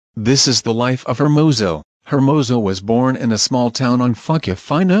This is the life of Hermoso. Hermoso was born in a small town on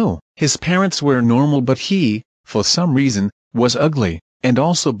Fucufino. His parents were normal but he, for some reason, was ugly, and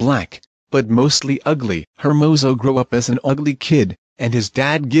also black, but mostly ugly. Hermoso grew up as an ugly kid, and his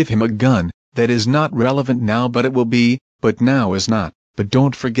dad gave him a gun. That is not relevant now but it will be, but now is not. But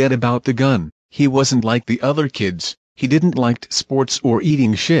don't forget about the gun. He wasn't like the other kids. He didn't like sports or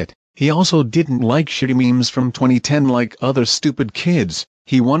eating shit. He also didn't like shitty memes from 2010 like other stupid kids.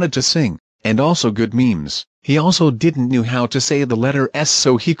 He wanted to sing, and also good memes. He also didn't know how to say the letter S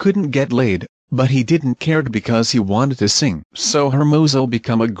so he couldn't get laid, but he didn't care because he wanted to sing. So Hermoso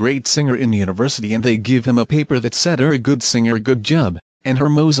become a great singer in university and they give him a paper that said "You're a good singer, good job," and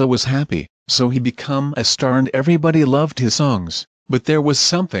Hermoso was happy, so he become a star and everybody loved his songs. But there was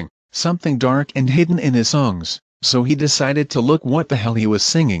something dark and hidden in his songs, so he decided to look what the hell he was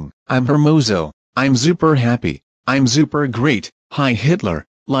singing. I'm Hermoso, I'm super happy, I'm super great, hi Hitler,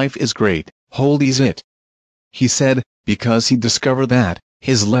 life is great, holdies it. He said, because he discovered that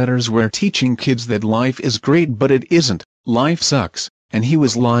his letters were teaching kids that life is great but it isn't, life sucks, and he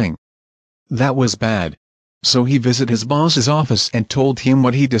was lying. That was bad. So he visited his boss's office and told him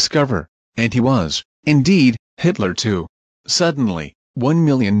what he discovered, and he was, indeed, Hitler too. Suddenly, 1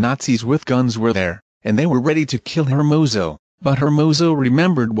 million Nazis with guns were there, and they were ready to kill Hermoso, but Hermoso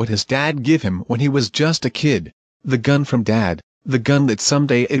remembered what his dad gave him when he was just a kid. The gun from dad, the gun that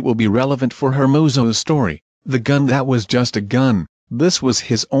someday it will be relevant for Hermoso's story, the gun that was just a gun. This was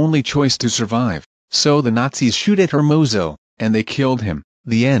his only choice to survive, so the Nazis shoot at Hermoso, and they killed him.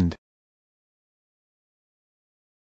 The end.